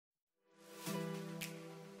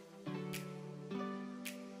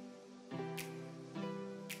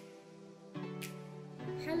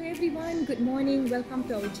everyone, good morning, welcome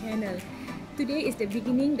to our channel. Today is the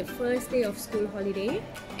first day of school holiday,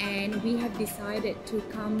 and we have decided to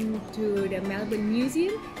come to the Melbourne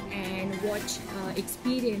Museum and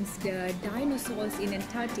experience the Dinosaurs in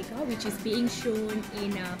Antarctica, which is being shown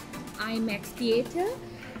in IMAX Theatre,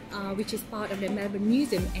 which is part of the Melbourne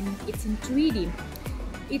Museum, and it's in 3D.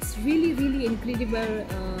 It's really incredible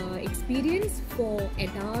experience for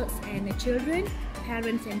adults and children,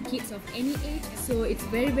 parents and kids of any age. So it's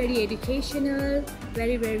very educational,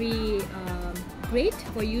 very great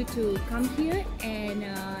for you to come here and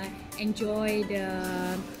enjoy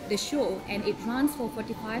the show. And it runs for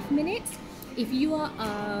 45 minutes. If you are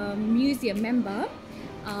a museum member,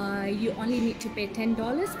 you only need to pay $10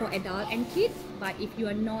 for adult and kids, but if you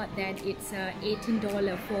are not, then it's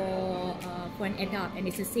 $18 for an adult, and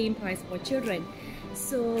it's the same price for children.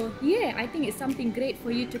 So yeah, I think it's something great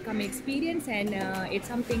for you to come experience, and it's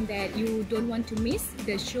something that you don't want to miss.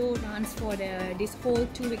 The show runs for this whole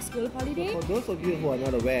 2-week school holiday. For those of you who are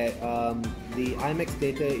not aware, the IMAX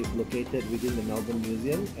Theatre is located within the Melbourne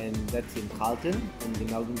Museum, and that's in Carlton, in the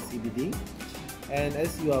Melbourne CBD. And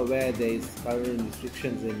as you are aware, there is current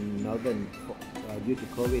restrictions in Melbourne due to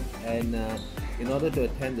COVID, and in order to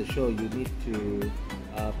attend the show, you need to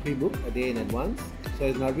pre-book a day in advance. So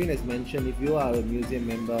as Mahavir has mentioned, if you are a museum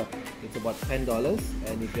member, it's about $10,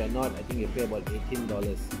 and if you are not, I think you pay about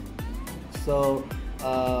 $18. So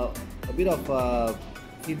a bit of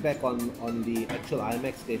feedback on the actual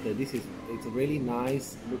IMAX theatre. It's a really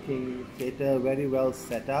nice looking theatre, very well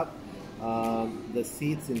set up. The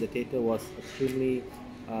seats in the theatre was extremely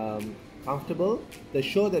comfortable. The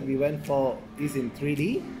show that we went for is in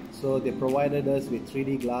 3D, so they provided us with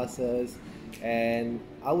 3D glasses, and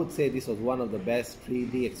I would say this was one of the best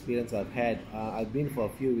 3D experience I've had. I've been for a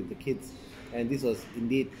few with the kids, and this was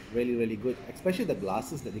indeed really good. Especially the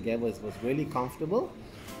glasses that they gave us was really comfortable,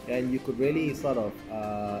 and you could really sort of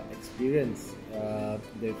experience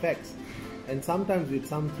the effects. And sometimes with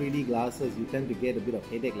some 3D glasses, you tend to get a bit of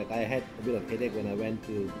headache. Like I had a bit of headache when I went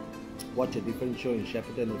to watch a different show in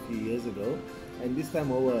Shepparton a few years ago, and this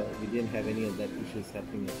time over we didn't have any of that issues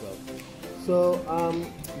happening as well. So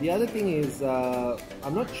the other thing is,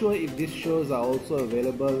 I'm not sure if these shows are also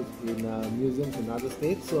available in museums in other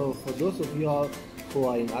states. So for those of you all who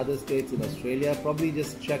are in other states in Australia, probably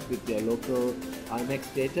just check with your local IMAX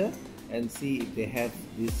theatre and see if they have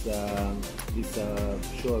this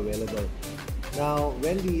show available. Now,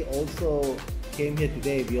 when we also came here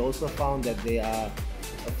today, we also found that there are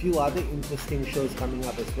a few other interesting shows coming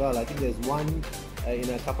up as well. I think there's one in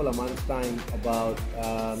a couple of months' time about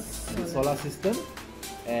the solar system,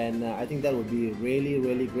 and I think that would be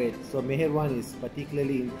really great. So Mehervan is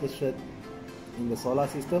particularly interested in the solar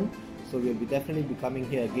system, so we'll be definitely be coming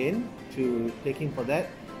here again to take him for that.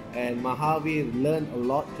 And Mahavir learned a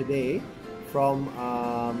lot today from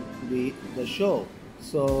the show,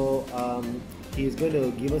 so he's going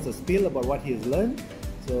to give us a spiel about what he's learned,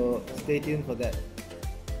 so stay tuned for that.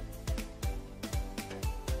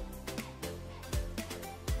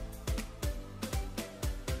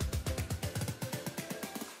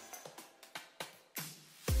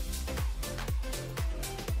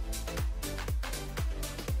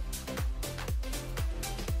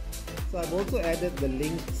 So I've also added the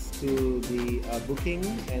links to the booking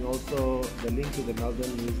and also the link to the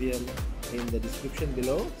Melbourne Museum in the description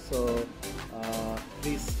below. So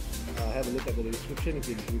please have a look at the description if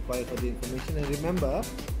you require further information. And remember,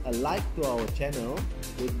 a like to our channel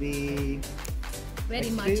would be very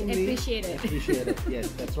much appreciated.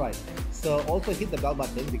 Yes, that's right. So also hit the bell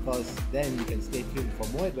button, because then you can stay tuned for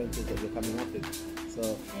more adventures that we're coming up with.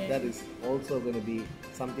 So yeah, that is also going to be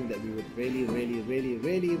something that we would really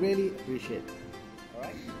appreciate.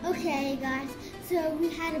 Alright? Okay guys, so we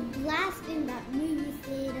had a blast in that movie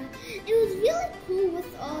theater. It was really cool with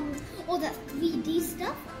all that 3D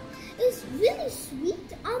stuff. It was really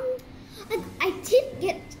sweet. I did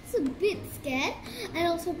get just a bit scared, and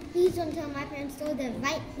also please don't tell my parents, so they're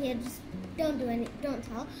right here, just don't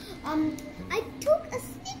tell. I took a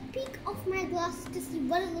sneak peek of my glasses to see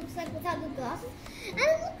what it looks like without the glasses, and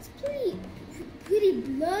it looks pretty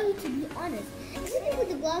blurry, to be honest. Even with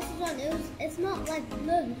the glasses on, it's not like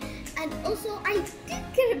blurry. And also I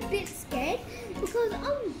did get a bit scared because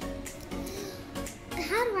how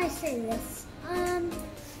do I say this?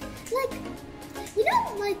 Like, you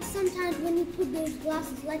know, like sometimes when you put those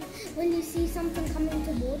glasses, like when you see something coming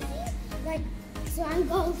towards you, like, so I'm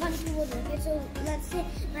going towards it, okay, so let's say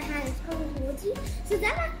my hand is coming towards you, so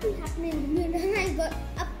that actually happened in the moon, and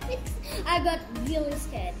I got really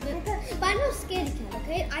scared, but I'm not scared cat,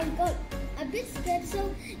 okay, I got a bit scared.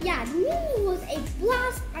 So yeah, the movie was a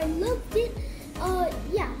blast, I loved it.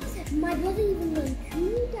 Yeah, my brother even learned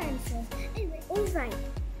 2 dinosaurs. Anyway, alright.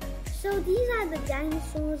 So these are the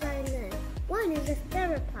dinosaurs I learned. One is a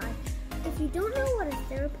theropod. If you don't know what a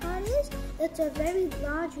theropod is, it's a very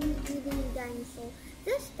large meat-eating dinosaur.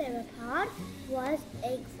 This theropod was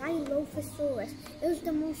a Gryllophosaurus. It was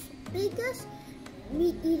the most biggest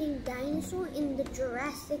meat-eating dinosaur in the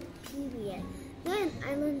Jurassic period. Then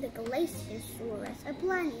I learned the Glaciasaurus, a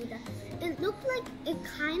plant eater. It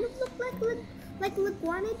kind of looked like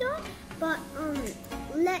Iguanodon, but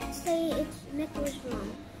let's say its neck was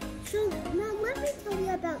wrong. So now let me tell you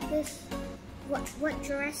about this, what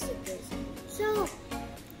Jurassic is. So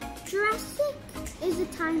Jurassic is a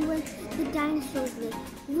time when the dinosaurs lived.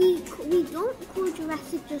 We don't call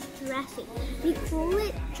Jurassic just Jurassic. We call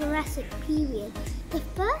it Jurassic period. The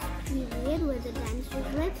first period where the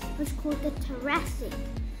dinosaurs lived was called the Triassic.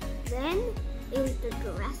 Then it was the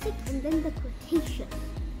Jurassic and then the Cretaceous.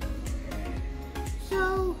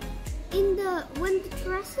 So when the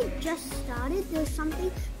Jurassic just started, there was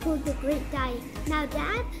something called the Great Dying. Now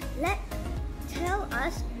Dad, tell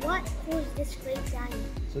us what caused this Great Dying.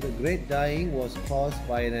 So the Great Dying was caused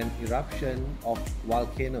by an eruption of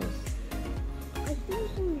volcanoes. I think it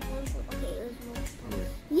was only one. Okay, it was multiple.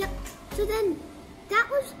 Yep.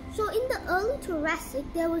 So in the early Jurassic,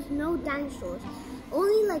 there was no dinosaurs,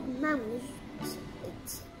 only like mammals.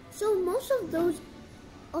 So most of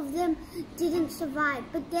them didn't survive.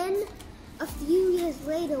 But then a few years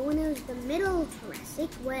later, when it was the middle Jurassic,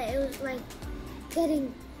 where it was like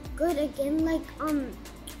getting good again,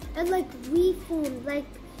 it like reformed,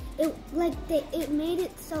 it made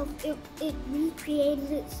itself, it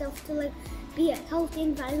recreated itself to like be a healthy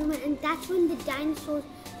environment, and that's when the dinosaurs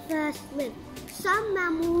first lived. Some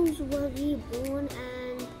mammals were reborn,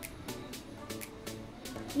 and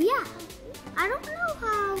yeah, I don't know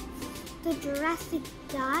how the Jurassic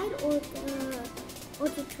died or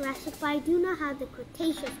the Jurassic, but I do know how the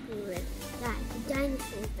Cretaceous period died, the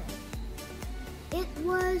dinosaurs died. It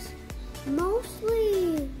was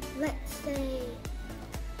mostly, let's say,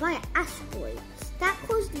 by asteroids. That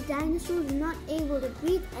caused the dinosaurs not able to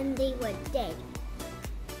breathe and they were dead.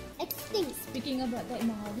 Extinct. Speaking about that,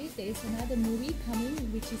 Mahavir, there is another movie coming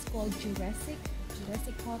which is called Jurassic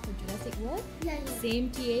Park or Jurassic World. Yeah.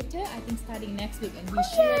 Same theater, I think starting next week, and we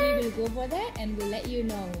surely will go for that and we'll let you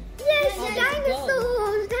know. Yes,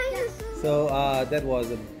 dinosaurs. So that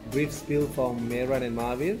was a brief spiel from Mehervan and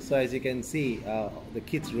Mahavir. So as you can see, the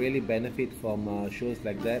kids really benefit from shows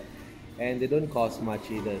like that, and they don't cost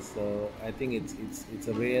much either. So I think it's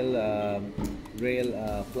a real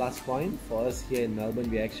plus point for us here in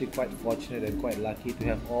Melbourne. We're actually quite fortunate and quite lucky to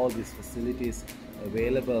have all these facilities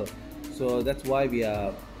available. So that's why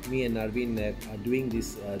me and Arvind are doing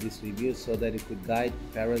this review, so that it could guide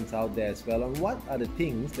parents out there as well on what are the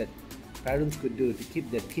things that parents could do to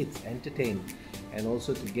keep their kids entertained, and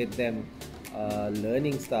also to get them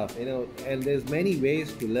learning stuff, and there's many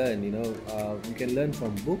ways to learn. You can learn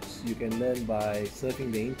from books, you can learn by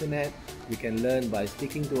surfing the internet, you can learn by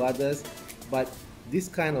speaking to others, but this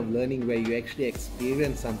kind of learning where you actually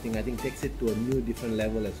experience something, I think takes it to a new different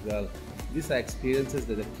level as well. These are experiences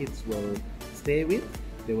that the kids will stay with,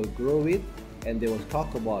 they will grow with, and they will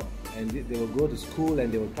talk about, and they will go to school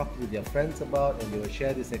and they will talk with their friends about, and they will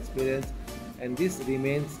share this experience, and this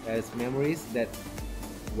remains as memories that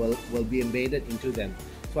will be embedded into them.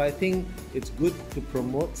 So I think it's good to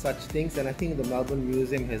promote such things, and I think the Melbourne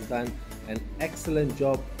Museum has done an excellent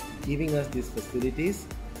job giving us these facilities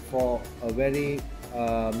for a very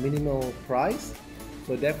minimal price.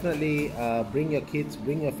 So definitely bring your kids,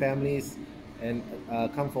 bring your families, and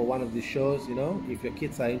come for one of these shows. If your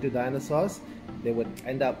kids are into dinosaurs, they would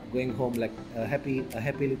end up going home like a happy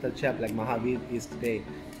little chap like Mahavir is today.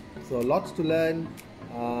 So lots to learn.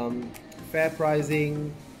 Fair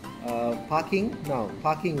pricing, parking. Now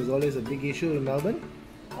parking is always a big issue in Melbourne.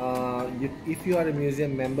 If you are a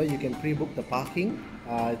museum member, you can pre-book the parking.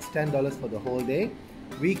 It's $10 for the whole day.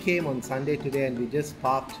 We came on Sunday today and we just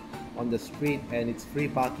parked on the street, and it's free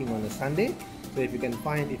parking on a Sunday. So if you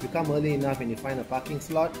come early enough and you find a parking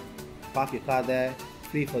slot, park your car there,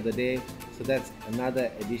 free for the day. So that's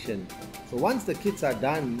another addition. So once the kids are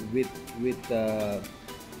done with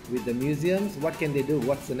the museums, what can they do?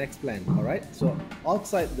 What's the next plan? Alright, so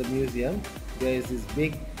outside the museum there is this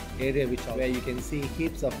big area where you can see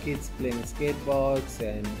heaps of kids playing skateboards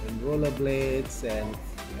and rollerblades,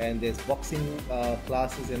 and there's boxing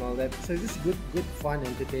classes and all that. So it's just good fun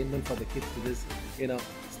entertainment for the kids to just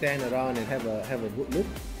stand around and have a good look.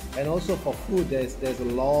 And also for food, there's a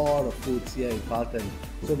lot of foods here in Carlton.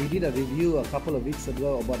 So we did a review a couple of weeks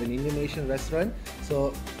ago about an Indonesian restaurant,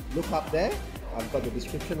 so look up there. I've got the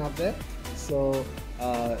description up there. So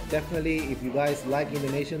definitely, if you guys like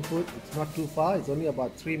Indonesian food, it's not too far. It's only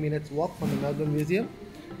about 3 minutes walk from the Melbourne Museum.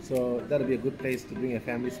 So that'll be a good place to bring your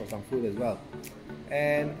families for some food as well.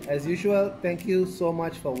 And as usual, thank you so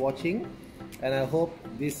much for watching. And I hope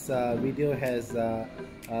this video has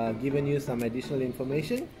given you some additional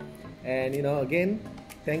information. And again,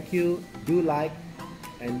 thank you. Do like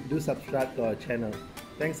and do subscribe to our channel.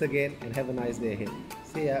 Thanks again and have a nice day ahead.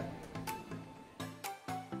 See ya.